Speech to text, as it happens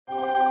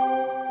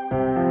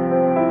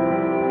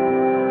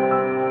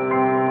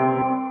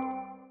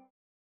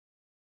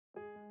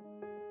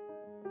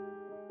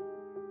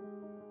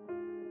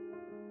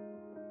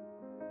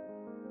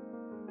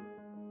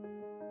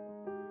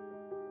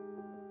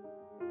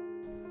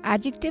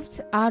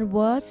Adjectives are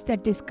words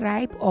that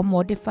describe or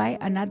modify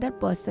another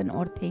person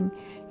or thing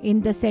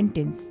in the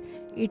sentence.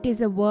 It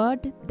is a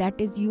word that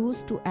is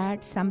used to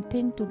add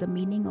something to the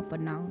meaning of a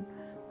noun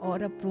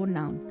or a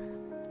pronoun.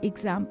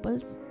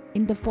 Examples.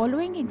 In the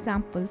following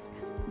examples,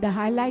 the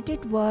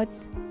highlighted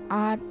words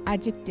are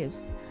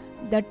adjectives.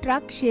 The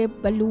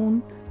truck-shaped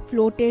balloon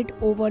floated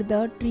over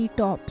the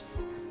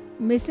treetops.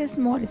 Mrs.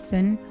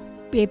 Morrison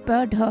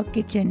papered her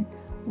kitchen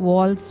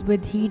walls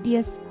with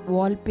hideous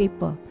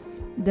wallpaper.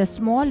 The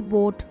small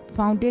boat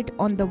founded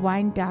on the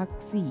wine-dark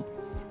sea.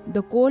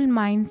 The coal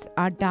mines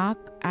are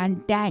dark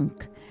and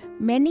dank.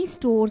 Many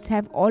stores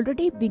have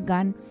already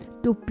begun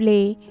to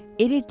play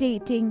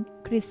irritating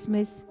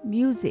Christmas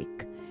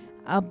music.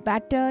 A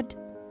battered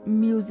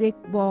music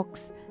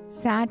box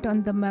sat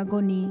on the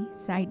mahogany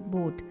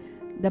sideboard.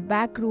 The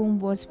back room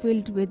was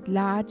filled with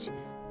large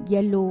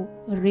yellow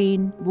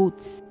rain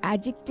boots.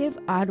 Adjectives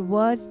are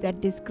words that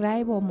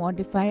describe or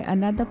modify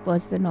another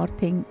person or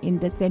thing in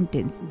the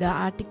sentence. The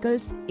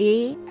articles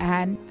a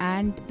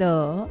and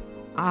the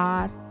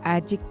are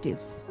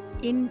adjectives.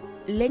 In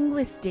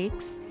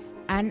linguistics,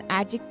 an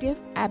adjective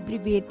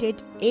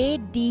abbreviated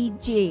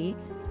ADJ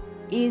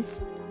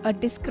is a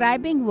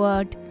describing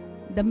word,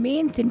 the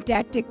main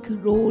syntactic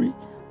role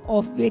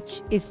of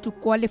which is to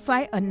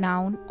qualify a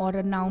noun or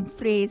a noun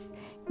phrase,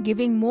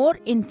 giving more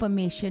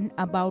information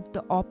about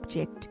the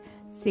object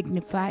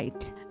signified.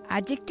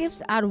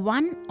 Adjectives are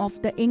one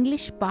of the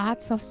English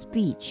parts of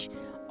speech,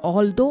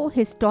 although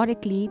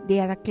historically they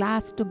are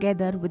classed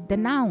together with the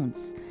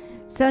nouns.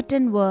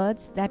 Certain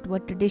words that were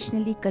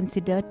traditionally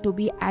considered to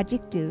be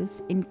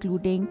adjectives,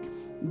 including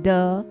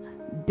the,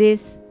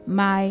 this,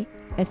 my,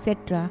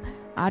 etc.,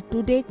 are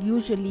today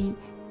usually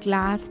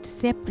classed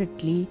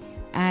separately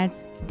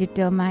as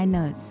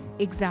determiners.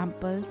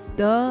 Examples: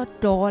 the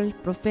tall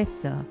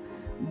professor,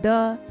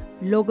 the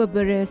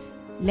lugubrious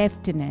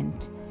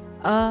lieutenant,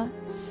 a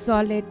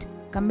solid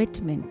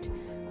commitment,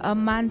 a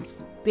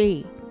month's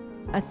pay,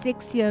 a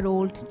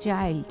 6-year-old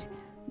child,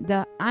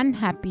 the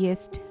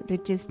unhappiest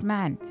richest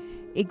man.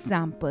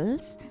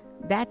 Examples: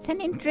 that's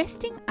an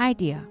interesting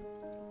idea.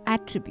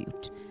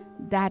 Attribute: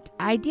 that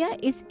idea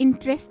is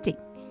interesting.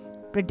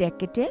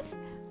 Predicative: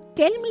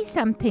 tell me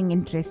something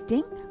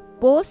interesting.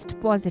 Post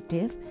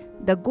positive: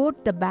 the good,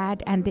 the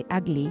bad and the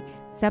ugly.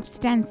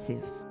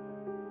 Substantive.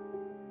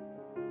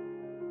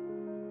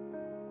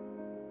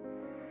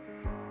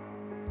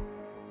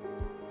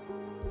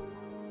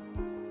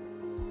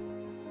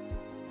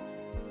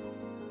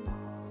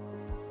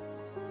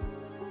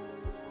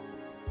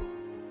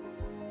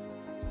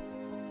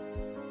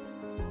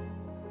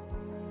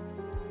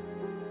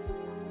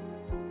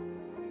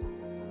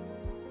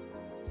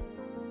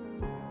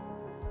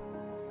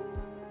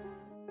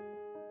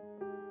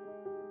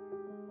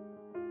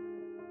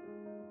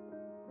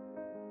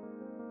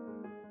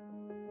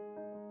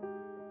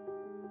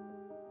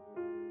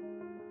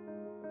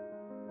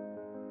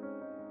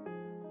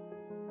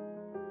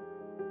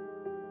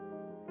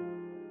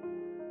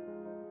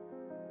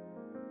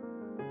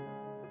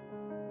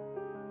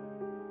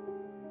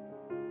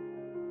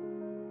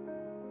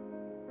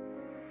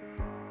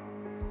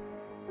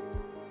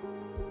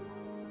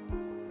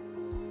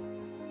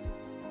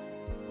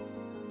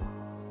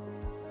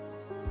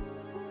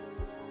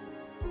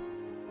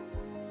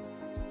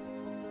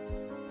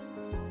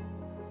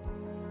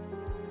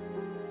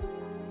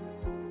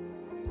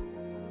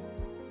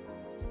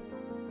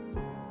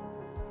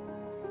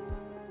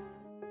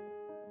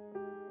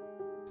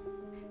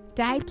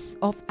 Types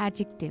of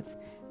adjective.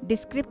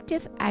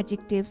 Descriptive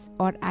adjectives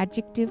or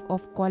adjective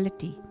of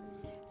quality.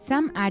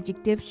 Some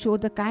adjectives show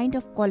the kind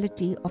of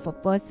quality of a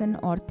person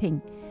or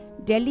thing.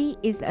 Delhi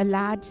is a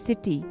large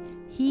city.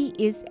 He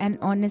is an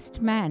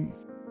honest man.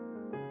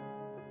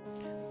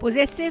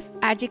 Possessive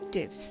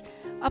adjectives.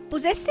 A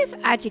possessive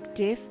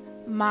adjective,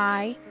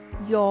 my,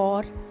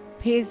 your,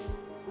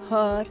 his,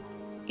 her,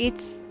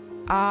 its,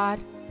 our,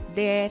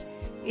 their,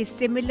 is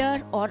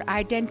similar or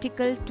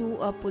identical to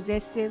a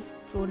possessive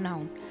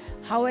pronoun.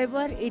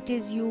 However, it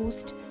is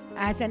used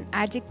as an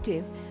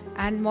adjective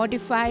and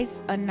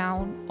modifies a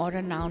noun or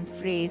a noun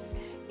phrase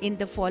in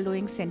the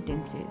following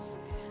sentences.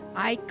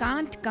 I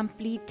can't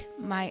complete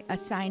my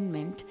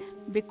assignment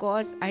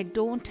because I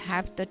don't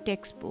have the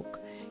textbook.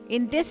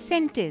 In this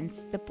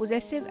sentence, the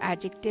possessive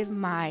adjective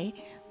my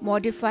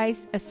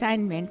modifies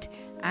assignment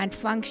and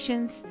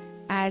functions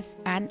as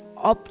an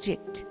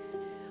object.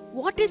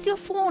 What is your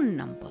phone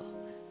number?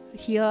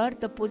 Here,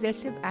 the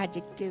possessive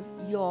adjective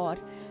your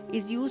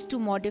is used to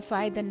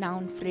modify the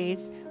noun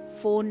phrase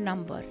phone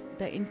number.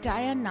 The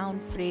entire noun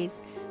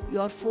phrase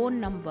your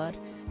phone number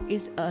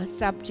is a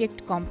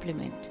subject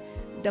complement.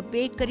 The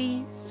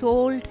bakery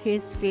sold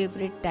his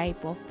favorite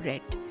type of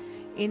bread.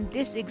 In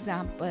this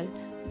example,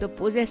 the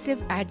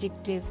possessive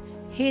adjective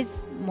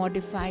his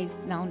modifies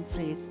noun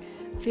phrase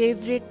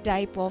favorite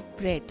type of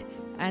bread,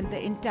 and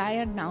the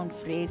entire noun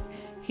phrase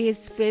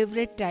his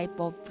favorite type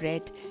of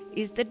bread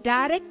is the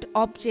direct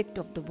object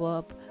of the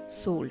verb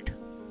sold.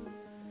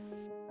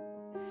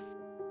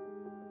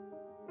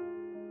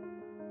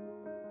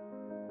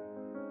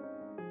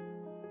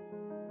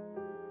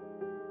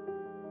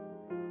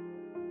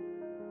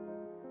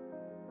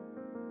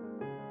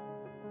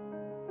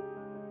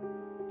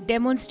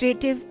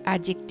 Demonstrative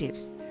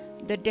adjectives.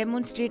 The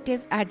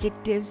demonstrative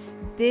adjectives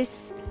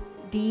this,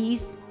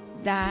 these,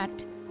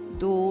 that,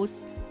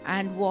 those,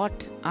 and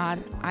what are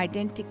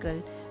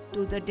identical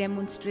to the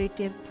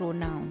demonstrative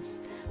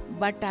pronouns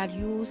but are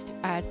used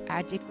as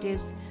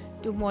adjectives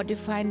to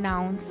modify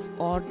nouns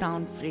or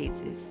noun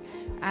phrases,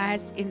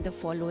 as in the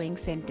following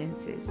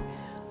sentences.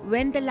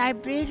 When the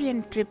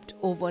librarian tripped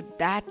over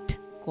that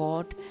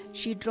cord,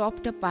 she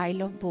dropped a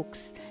pile of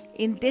books.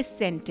 In this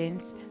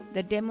sentence,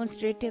 the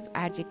demonstrative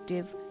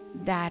adjective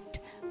that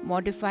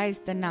modifies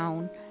the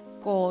noun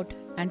cord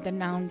and the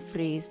noun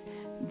phrase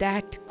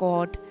that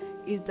cord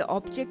is the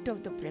object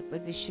of the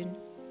preposition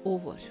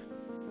over.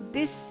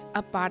 This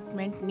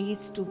apartment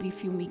needs to be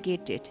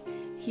fumigated.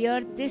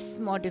 Here, this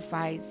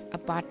modifies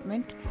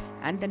apartment,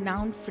 and the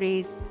noun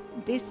phrase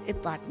this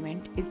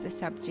apartment is the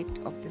subject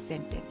of the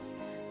sentence.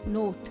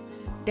 Note,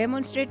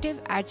 demonstrative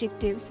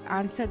adjectives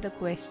answer the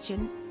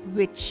question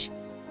which.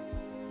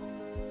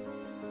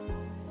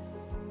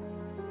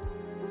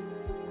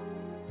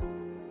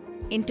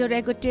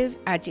 Interrogative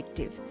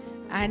adjective.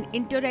 An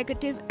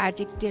interrogative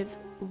adjective,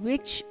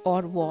 which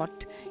or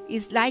what,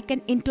 is like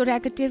an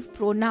interrogative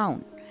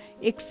pronoun,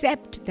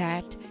 except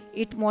that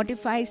it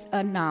modifies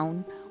a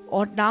noun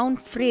or noun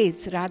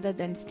phrase rather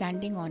than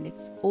standing on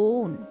its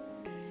own.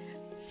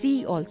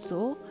 See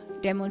also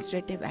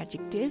demonstrative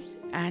adjectives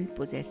and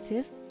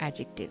possessive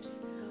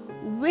adjectives.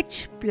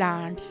 Which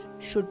plants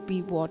should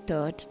be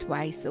watered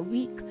twice a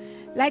week?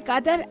 Like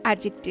other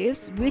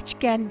adjectives, which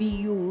can be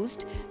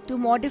used to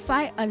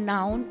modify a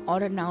noun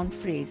or a noun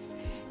phrase.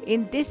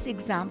 In this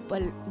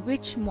example,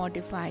 which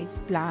modifies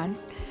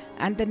plants,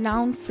 and the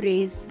noun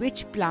phrase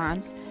which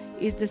plants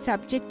is the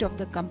subject of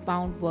the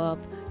compound verb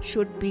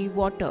should be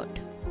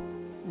watered.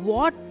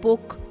 What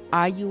book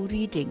are you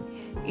reading?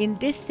 In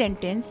this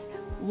sentence,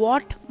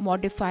 what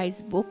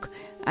modifies book,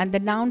 and the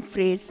noun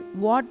phrase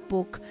what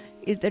book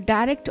is the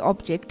direct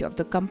object of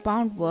the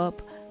compound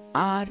verb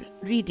are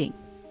reading.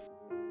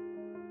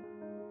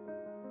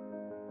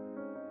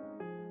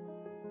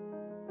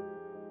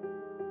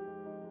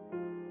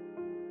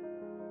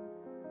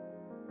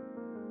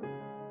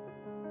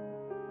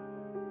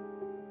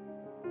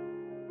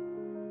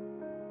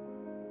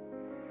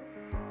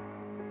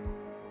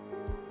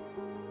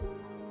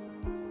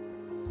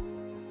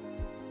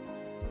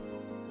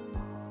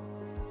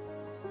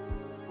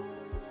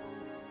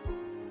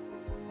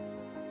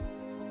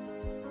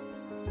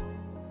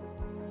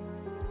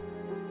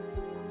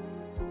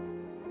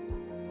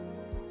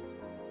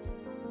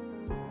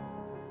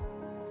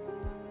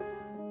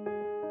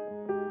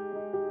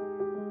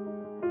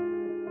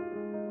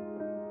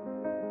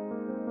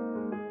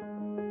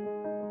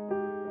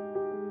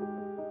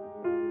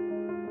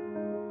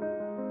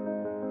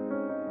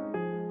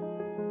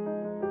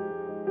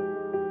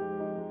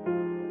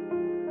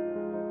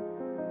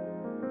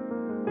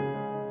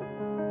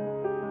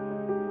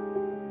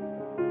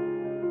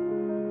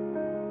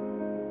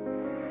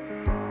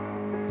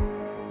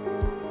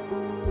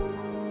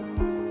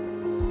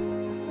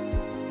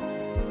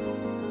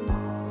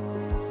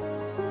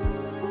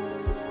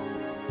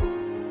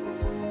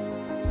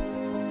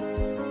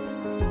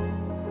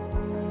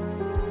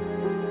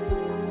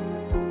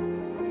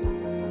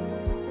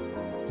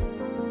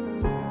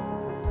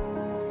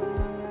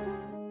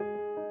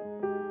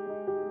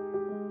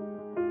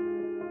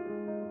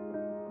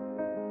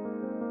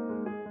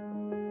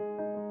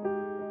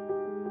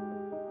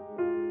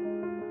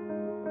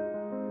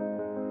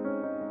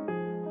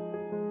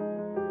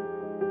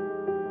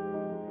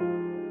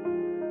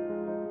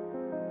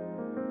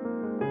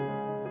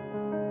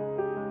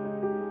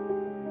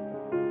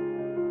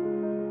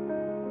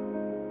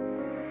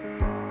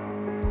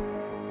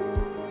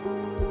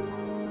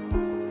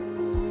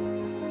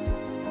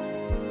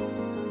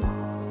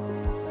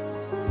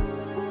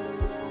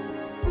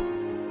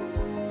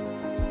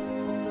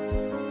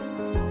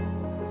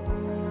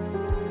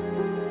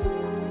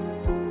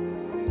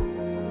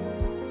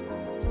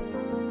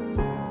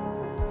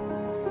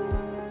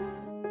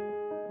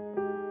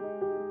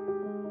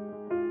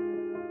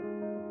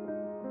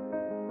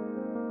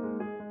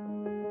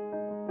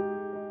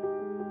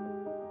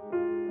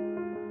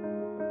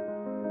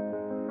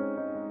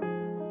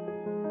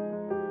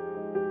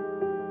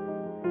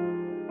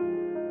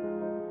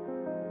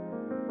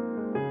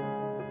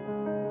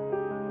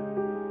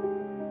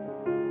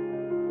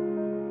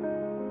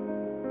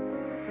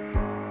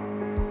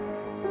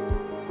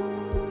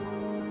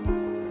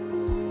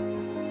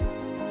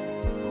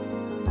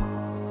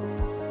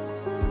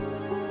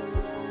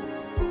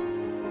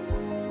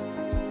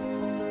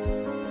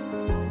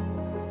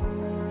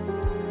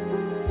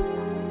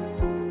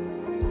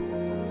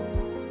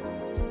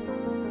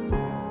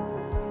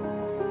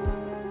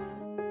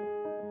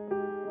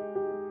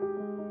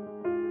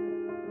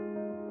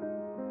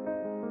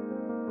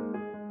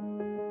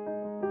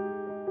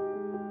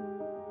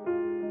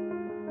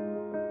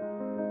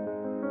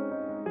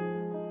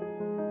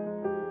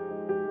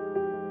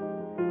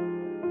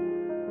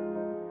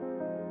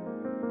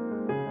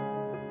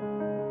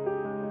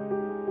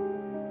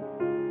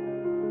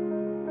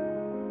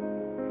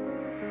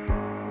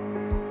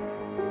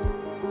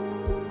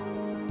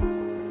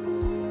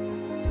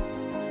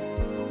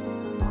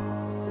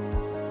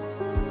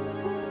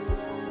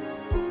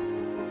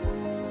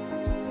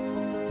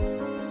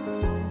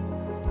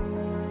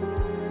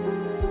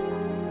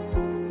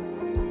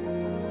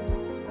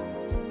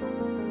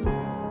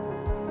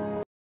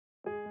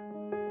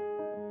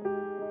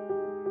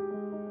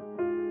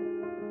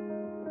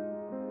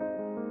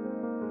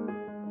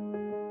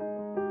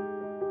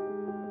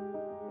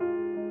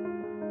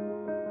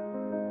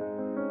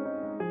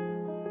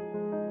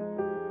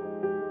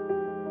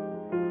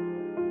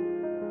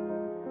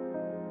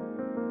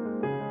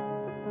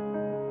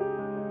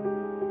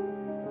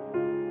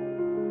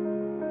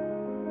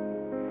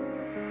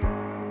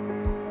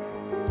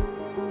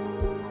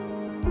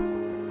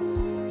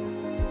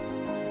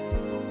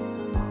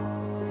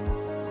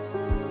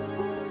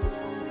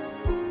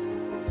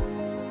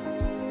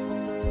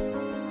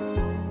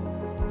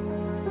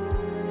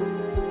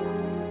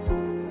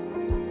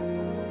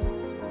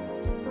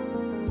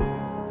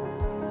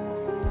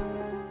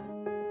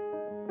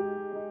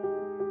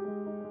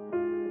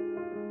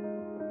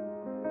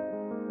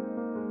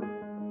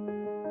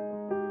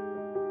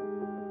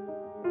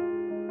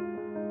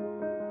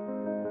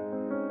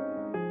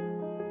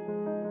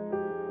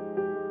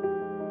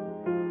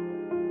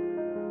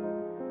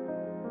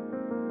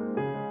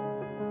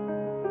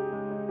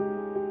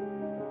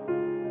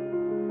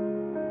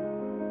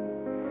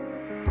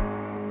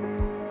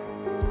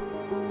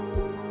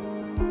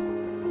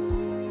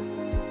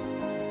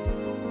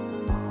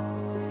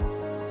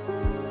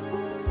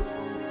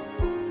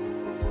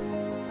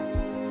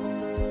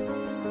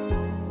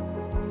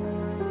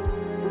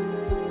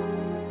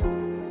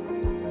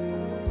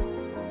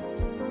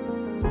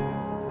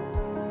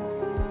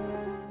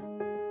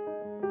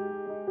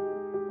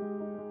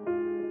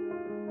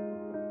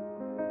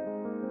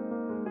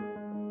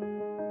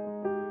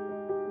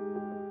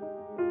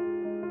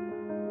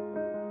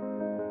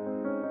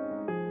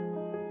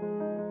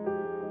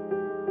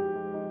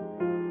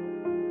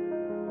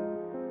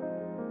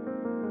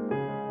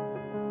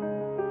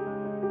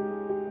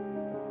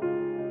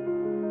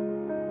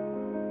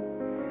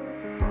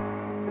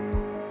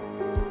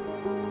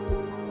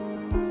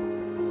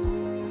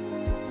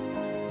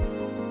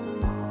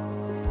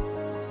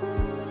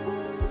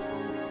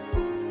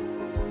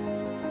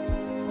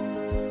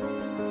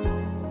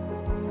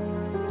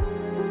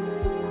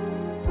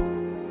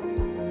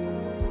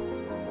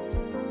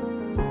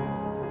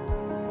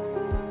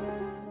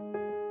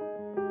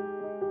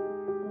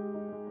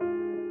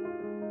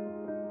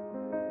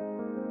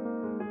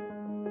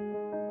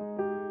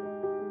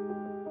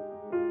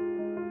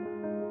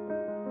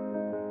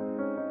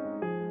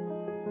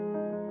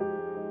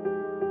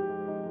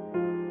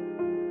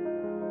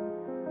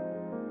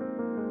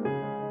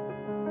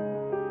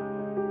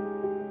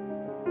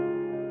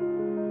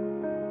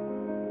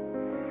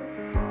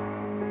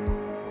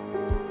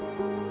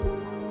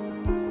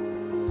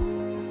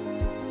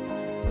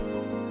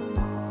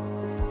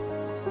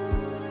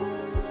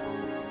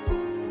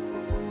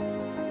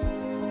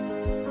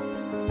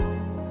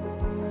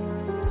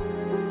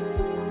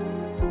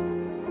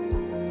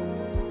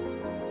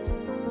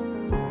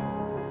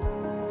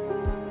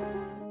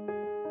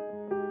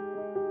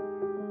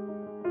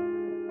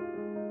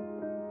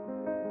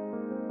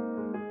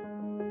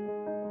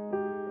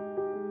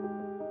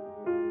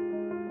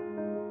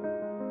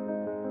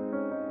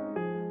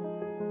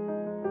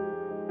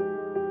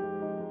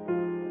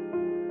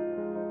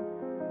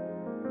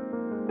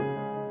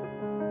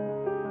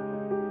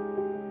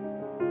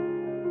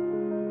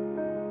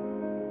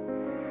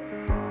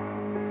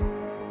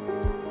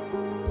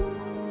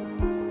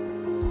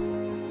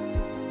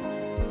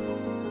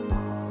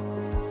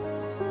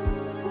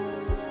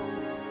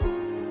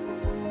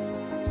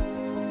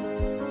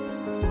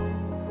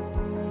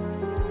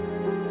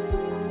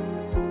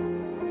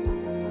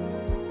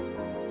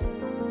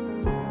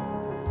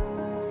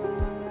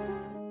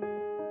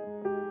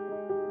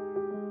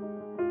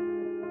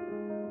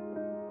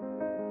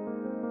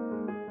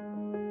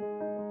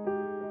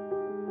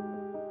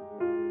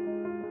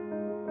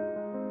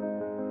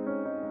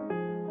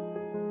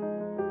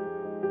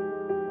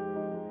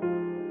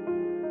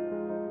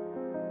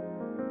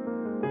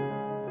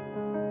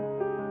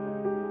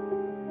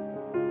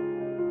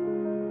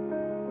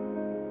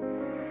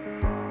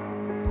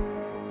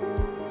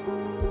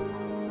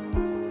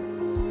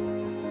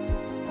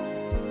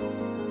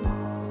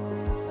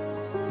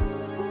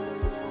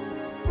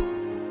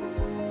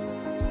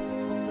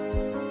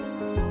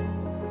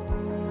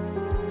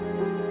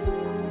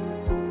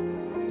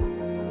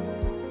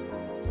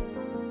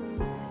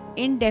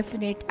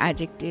 indefinite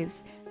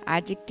adjectives,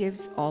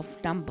 adjectives of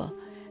number.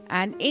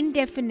 An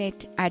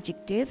indefinite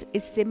adjective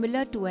is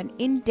similar to an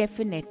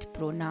indefinite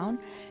pronoun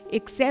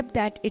except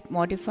that it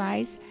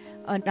modifies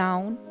a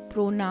noun,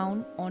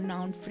 pronoun, or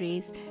noun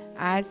phrase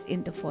as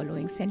in the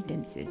following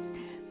sentences.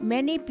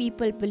 Many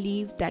people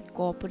believe that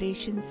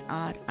corporations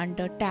are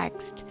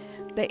undertaxed.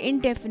 The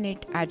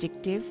indefinite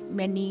adjective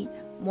many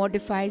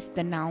modifies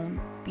the noun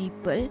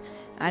people,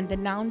 and the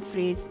noun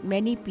phrase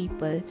many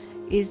people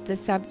is the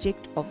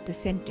subject of the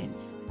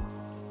sentence.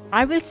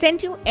 I will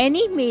send you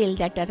any mail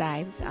that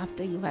arrives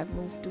after you have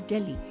moved to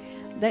Delhi.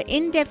 The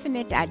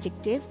indefinite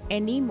adjective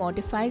any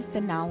modifies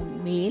the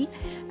noun mail,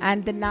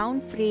 and the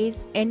noun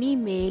phrase any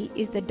mail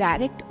is the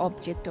direct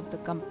object of the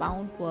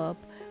compound verb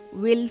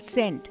will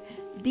send.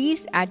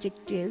 These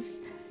adjectives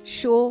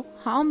show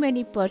how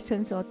many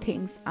persons or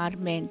things are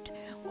meant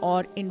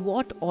or in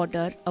what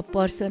order a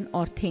person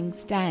or thing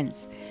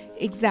stands.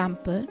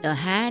 Example, the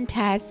hand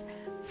has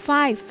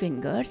 5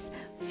 fingers,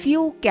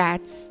 few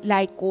cats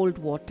like cold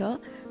water,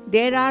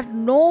 there are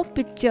no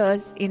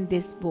pictures in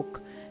this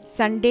book.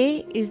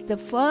 Sunday is the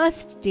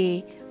first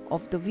day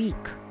of the week.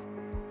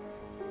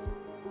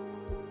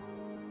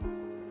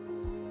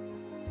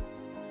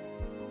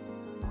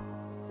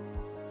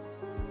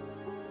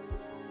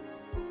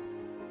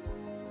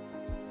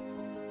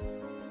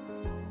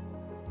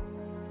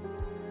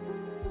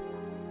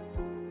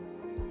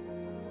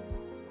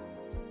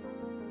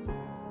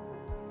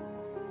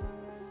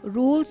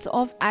 Rules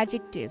of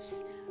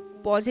adjectives.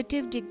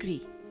 Positive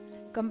degree.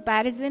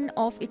 Comparison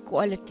of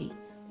equality.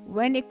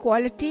 When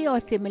equality or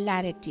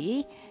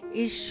similarity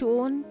is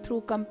shown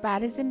through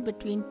comparison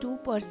between two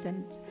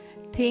persons,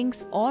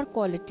 things, or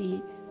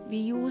quality, we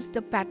use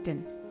the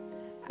pattern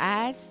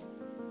as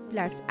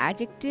plus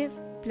adjective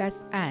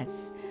plus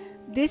as.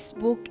 This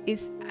book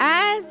is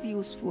as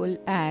useful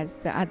as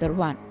the other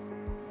one.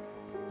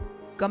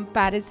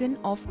 Comparison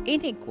of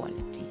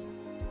inequality.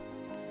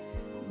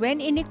 When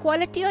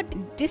inequality or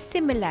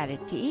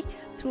dissimilarity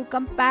through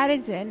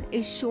comparison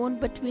is shown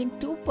between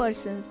two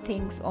persons,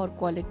 things, or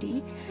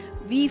quality,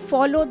 we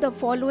follow the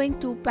following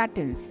two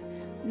patterns: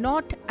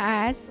 not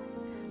as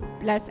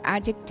plus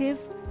adjective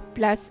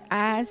plus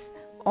as,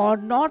 or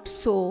not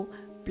so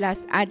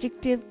plus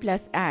adjective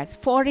plus as.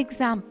 For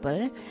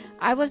example,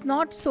 I was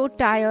not so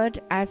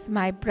tired as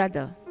my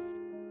brother.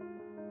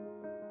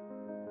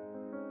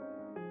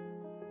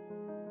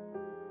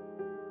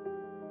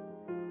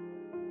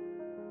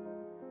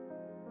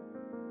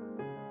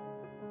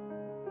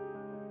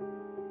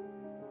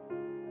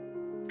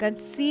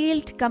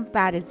 Concealed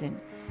comparison.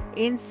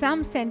 In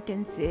some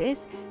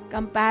sentences,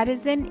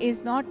 comparison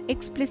is not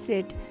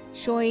explicit,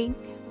 showing,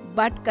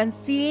 but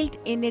concealed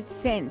in its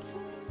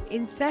sense.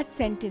 In such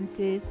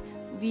sentences,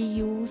 we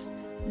use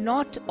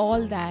not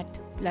all that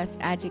plus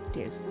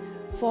adjectives.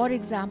 For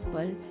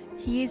example,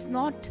 he is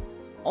not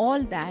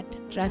all that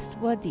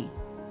trustworthy.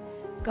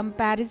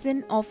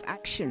 Comparison of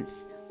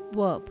actions.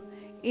 Verb.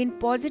 In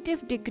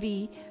positive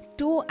degree,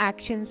 two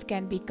actions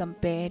can be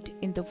compared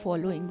in the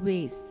following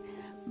ways.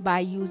 By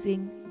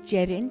using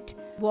gerund,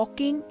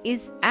 walking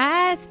is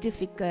as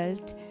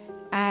difficult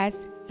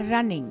as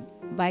running.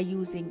 By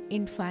using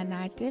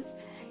infinitive,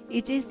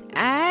 it is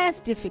as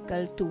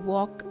difficult to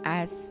walk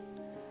as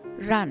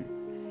run.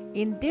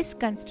 In this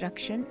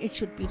construction, it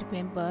should be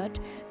remembered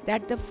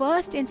that the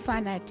first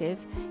infinitive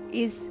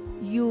is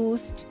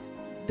used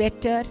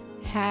better,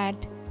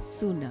 had,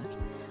 sooner.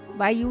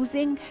 By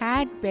using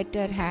had,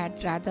 better,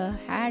 had, rather,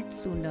 had,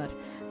 sooner,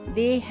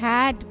 they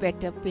had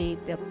better pay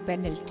the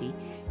penalty.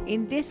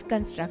 In this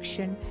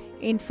construction,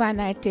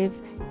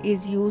 infinitive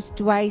is used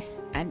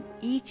twice and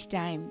each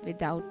time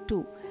without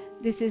to.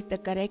 This is the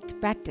correct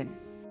pattern.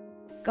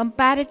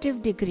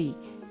 Comparative degree.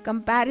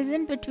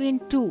 Comparison between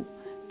two.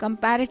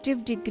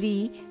 Comparative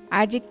degree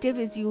adjective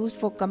is used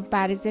for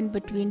comparison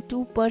between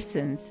two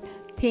persons,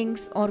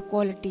 things, or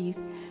qualities,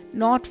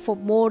 not for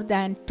more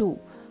than two.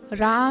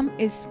 Ram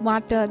is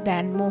smarter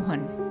than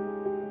Mohan.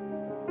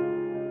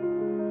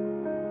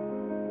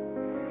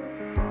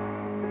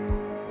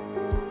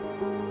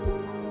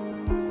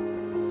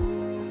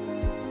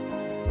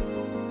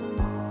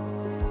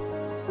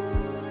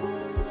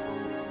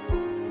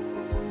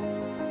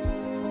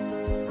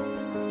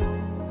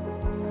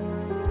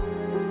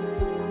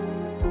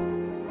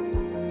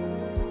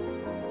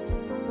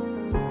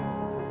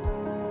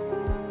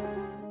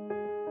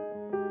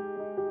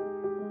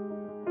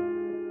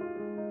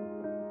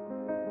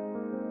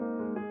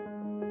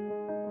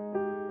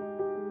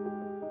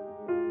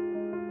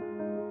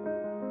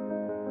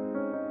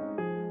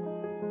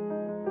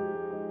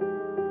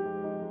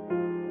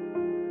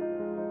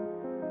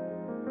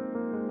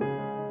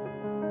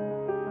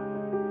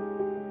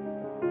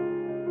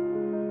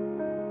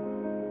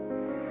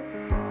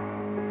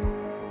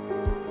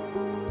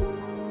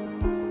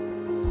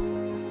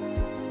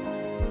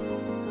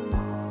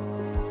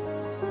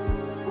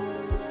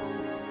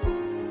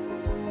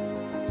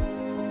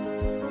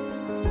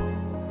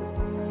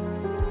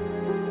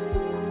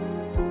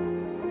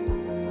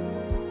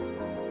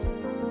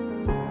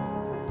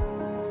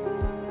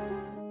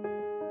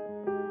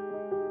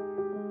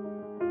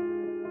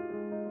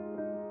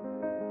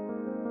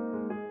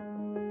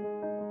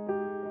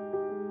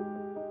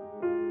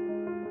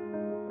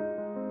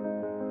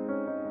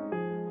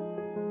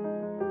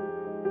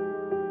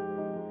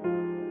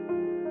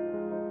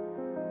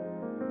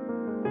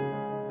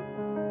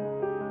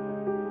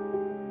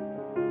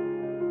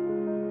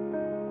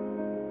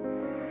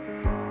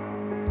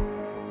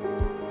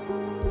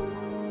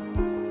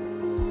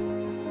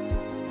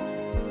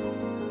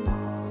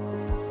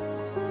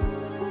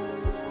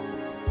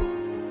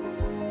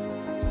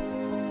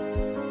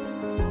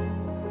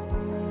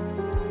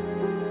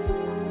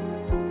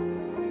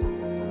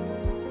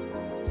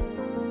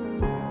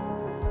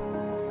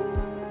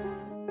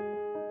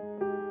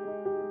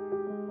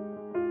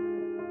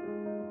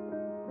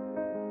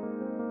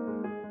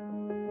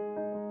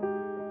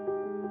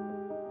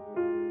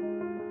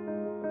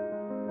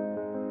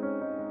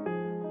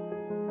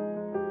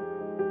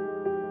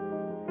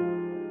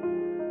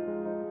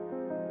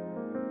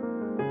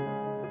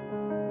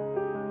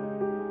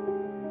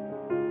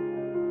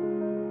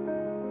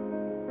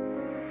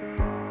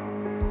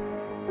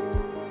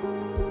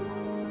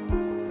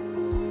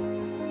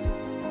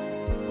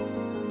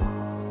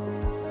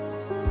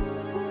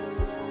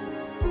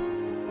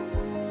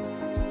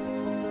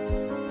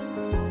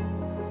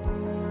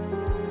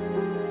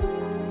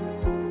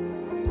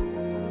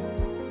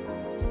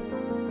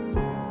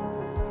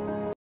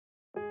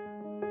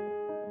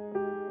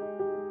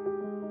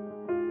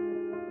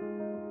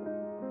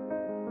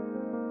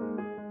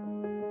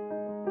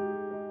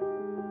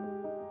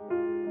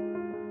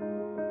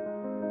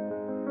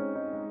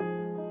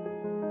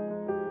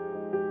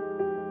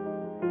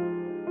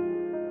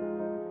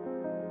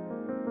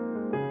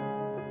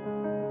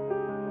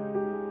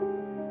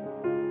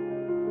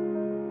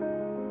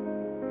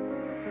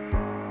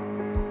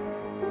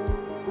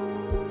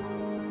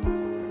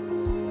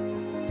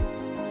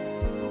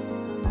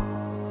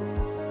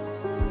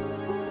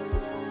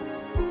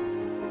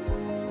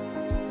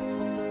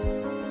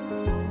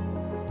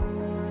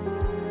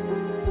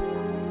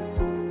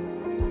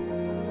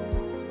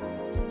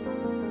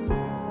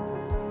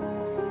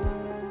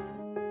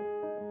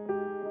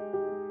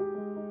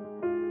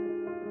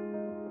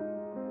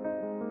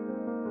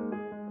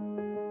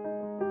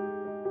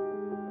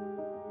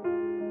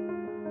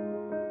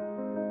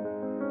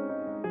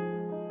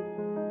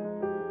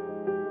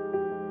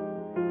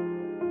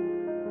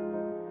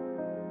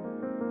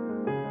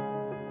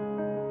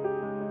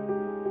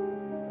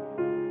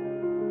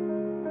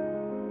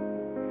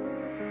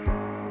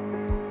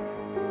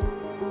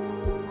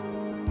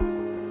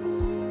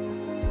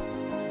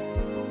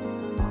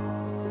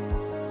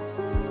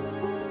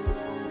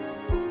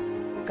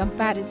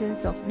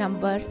 comparisons of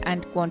number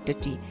and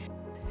quantity.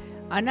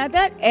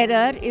 Another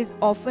error is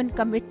often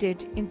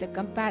committed in the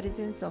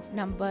comparisons of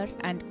number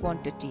and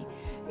quantity.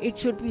 It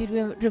should be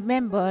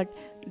remembered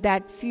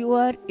that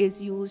fewer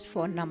is used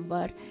for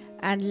number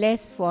and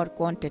less for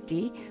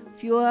quantity.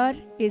 Fewer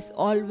is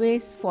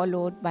always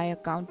followed by a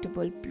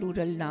countable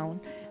plural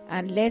noun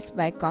and less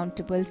by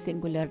countable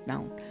singular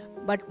noun.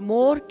 But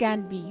more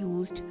can be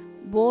used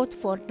both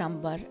for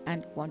number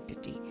and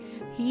quantity.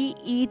 He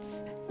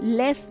eats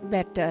less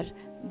better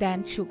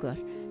than sugar.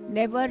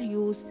 Never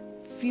use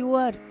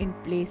fewer in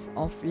place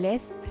of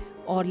less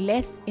or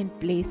less in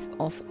place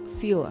of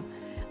fewer.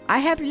 I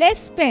have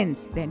less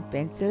pens than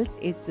pencils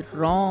is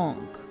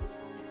wrong.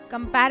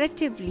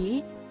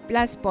 Comparatively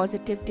plus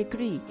positive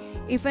degree.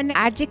 If an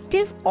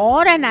adjective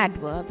or an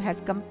adverb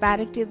has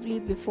comparatively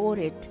before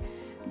it,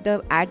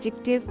 the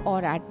adjective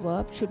or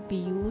adverb should be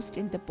used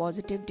in the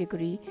positive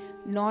degree,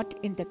 not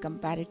in the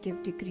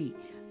comparative degree.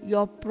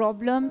 Your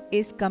problem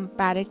is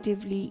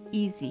comparatively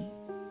easy.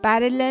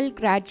 Parallel,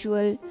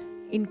 gradual,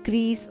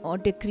 increase or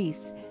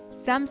decrease.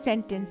 Some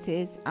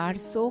sentences are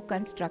so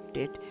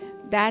constructed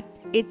that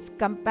its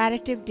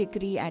comparative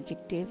degree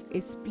adjective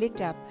is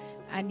split up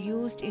and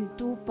used in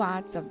two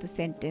parts of the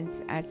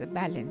sentence as a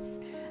balance.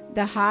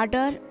 The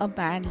harder a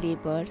man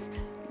labors,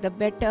 the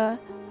better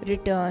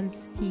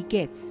returns he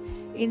gets.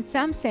 In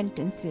some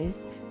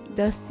sentences,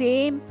 the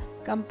same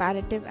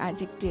comparative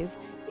adjective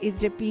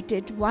is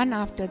repeated one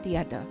after the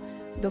other.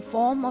 The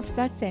form of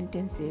such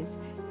sentences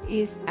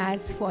is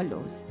as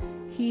follows: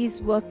 he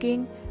is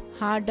working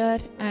harder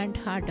and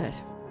harder.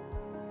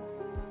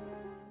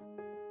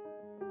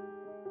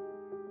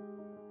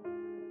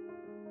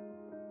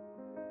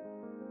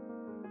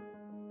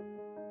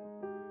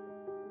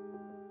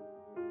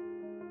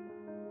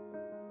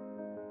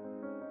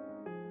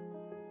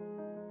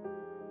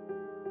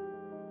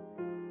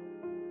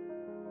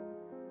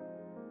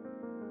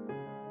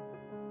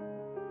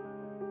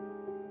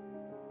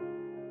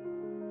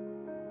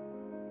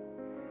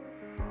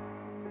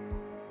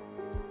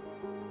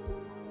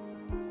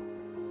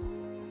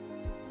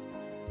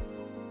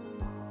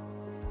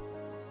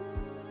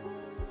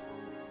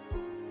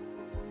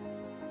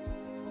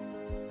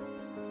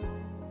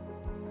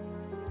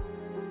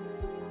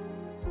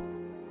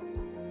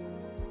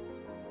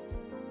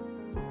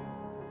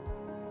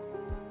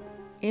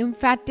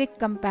 Emphatic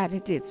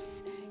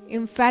comparatives.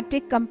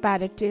 Emphatic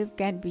comparative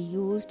can be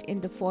used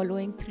in the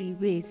following three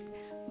ways: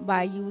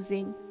 by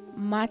using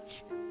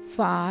much,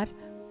 far,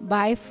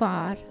 by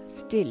far,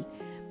 still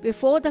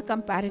before the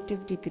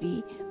comparative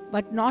degree,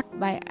 but not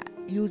by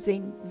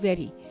using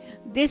very.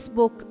 This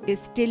book is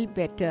still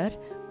better,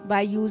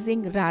 by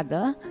using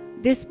rather.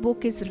 This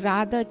book is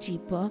rather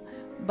cheaper,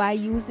 by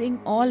using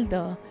all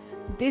the.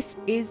 This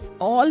is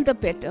all the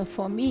better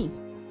for me.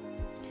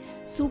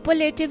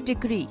 Superlative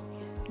degree.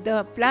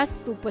 The plus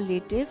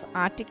superlative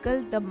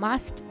article the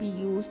must be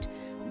used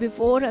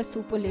before a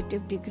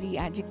superlative degree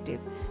adjective.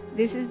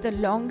 This is the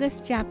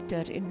longest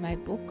chapter in my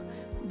book,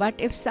 but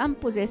if some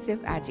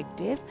possessive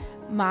adjective,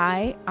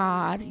 my,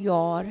 our,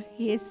 your,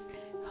 his,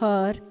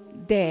 her,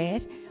 their,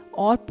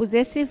 or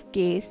possessive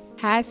case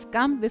has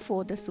come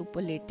before the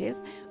superlative,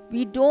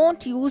 we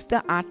don't use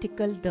the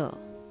article the.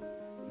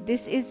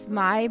 This is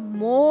my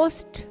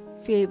most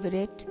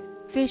favorite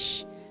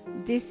fish.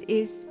 This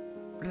is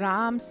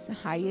Ram's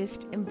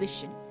highest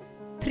ambition.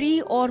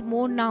 Three or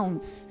more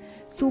nouns.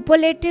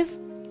 Superlative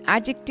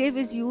adjective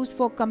is used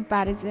for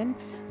comparison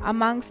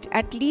amongst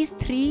at least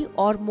three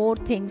or more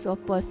things or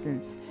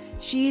persons.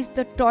 She is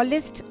the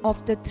tallest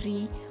of the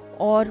three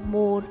or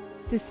more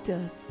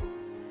sisters.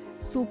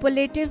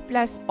 Superlative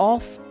plus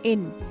of,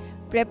 in.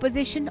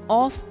 Preposition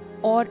of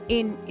or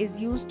in is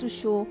used to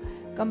show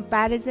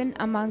comparison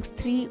amongst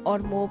three or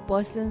more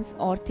persons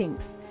or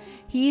things.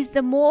 He is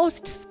the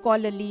most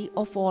scholarly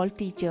of all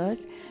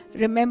teachers.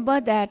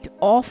 Remember that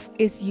of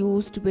is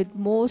used with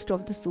most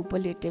of the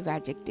superlative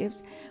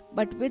adjectives,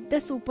 but with the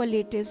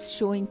superlatives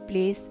showing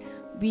place,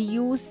 we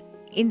use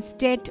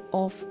instead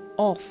of.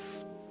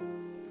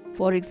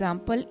 For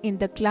example, in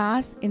the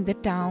class, in the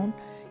town,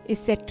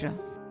 etc.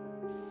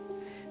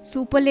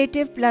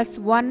 Superlative plus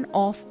one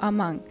of,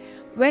 among.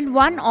 When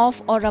one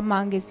of or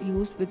among is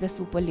used with the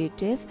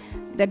superlative,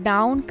 the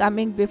noun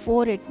coming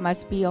before it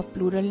must be of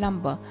plural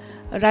number.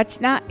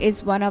 Rachna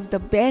is one of the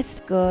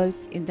best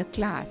girls in the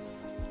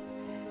class.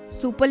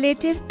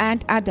 Superlative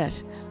and other.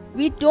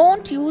 We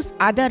don't use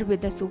other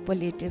with a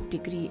superlative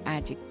degree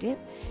adjective.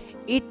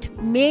 It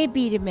may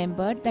be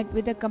remembered that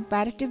with a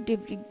comparative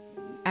degree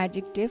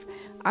adjective,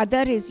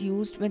 other is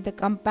used when the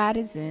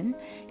comparison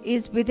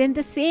is within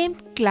the same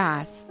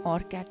class or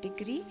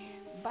category,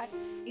 but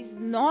is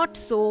not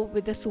so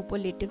with the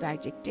superlative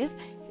adjective.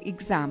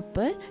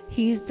 Example,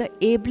 he is the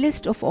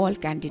ablest of all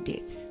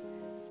candidates.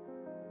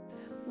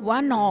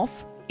 One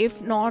of,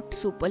 if not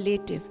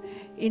superlative.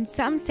 In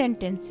some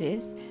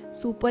sentences,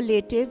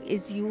 superlative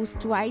is used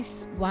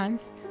twice,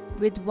 once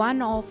with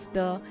one of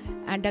the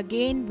and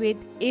again with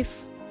if,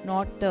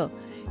 not the.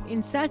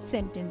 In such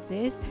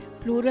sentences,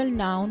 plural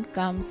noun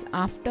comes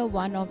after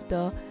one of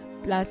the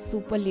plus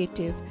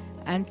superlative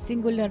and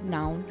singular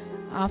noun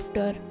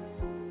after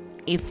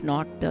if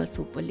not the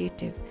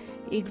superlative.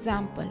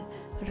 Example: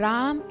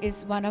 Ram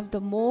is one of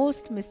the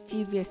most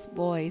mischievous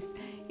boys,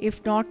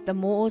 if not the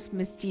most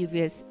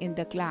mischievous in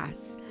the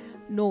class.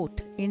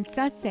 Note: in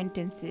such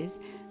sentences,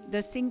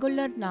 the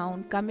singular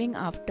noun coming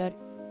after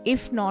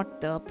if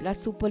not the plus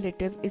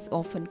superlative is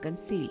often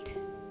concealed.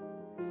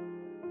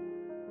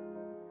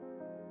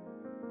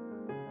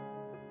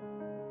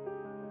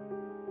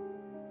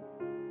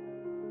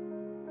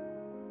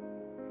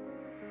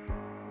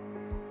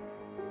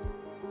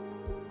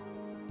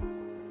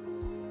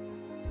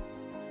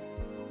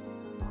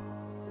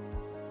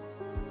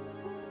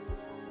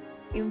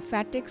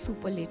 Emphatic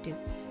superlative.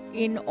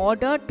 In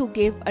order to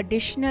give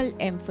additional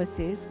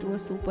emphasis to a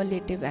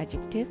superlative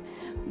adjective,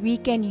 we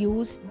can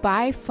use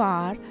by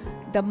far,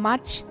 the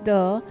much,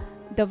 the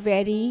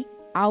very,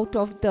 out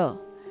of the.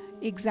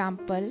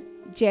 Example: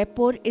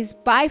 Jaipur is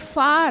by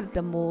far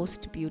the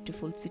most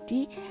beautiful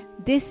city.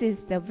 This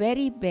is the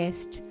very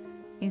best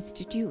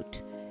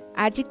institute.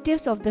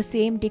 Adjectives of the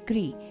same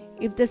degree.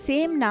 If the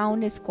same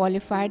noun is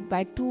qualified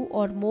by two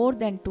or more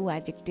than two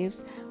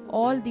adjectives,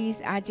 all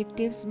these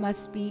adjectives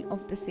must be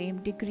of the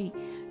same degree.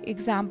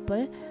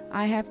 Example: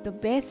 I have the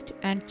best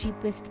and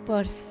cheapest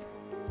purse.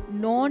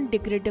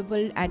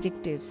 Non-degradable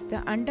adjectives.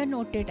 The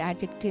undernoted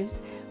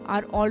adjectives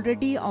are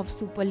already of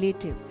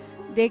superlative.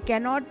 They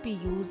cannot be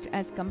used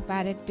as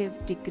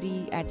comparative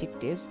degree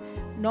adjectives,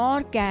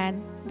 nor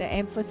can the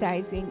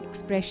emphasizing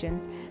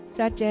expressions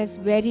such as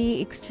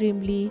very,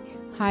 extremely,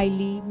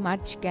 highly,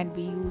 much can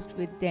be used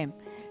with them.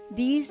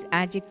 These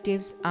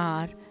adjectives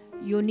are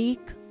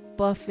unique,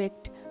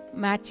 perfect,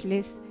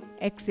 matchless,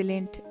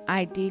 excellent,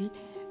 ideal,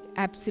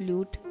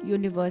 absolute,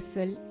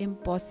 universal,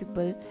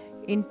 impossible,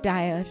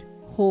 entire,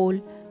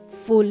 whole,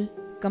 full,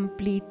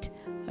 complete,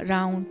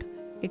 round,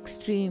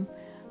 extreme,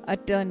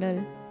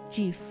 eternal,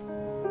 chief.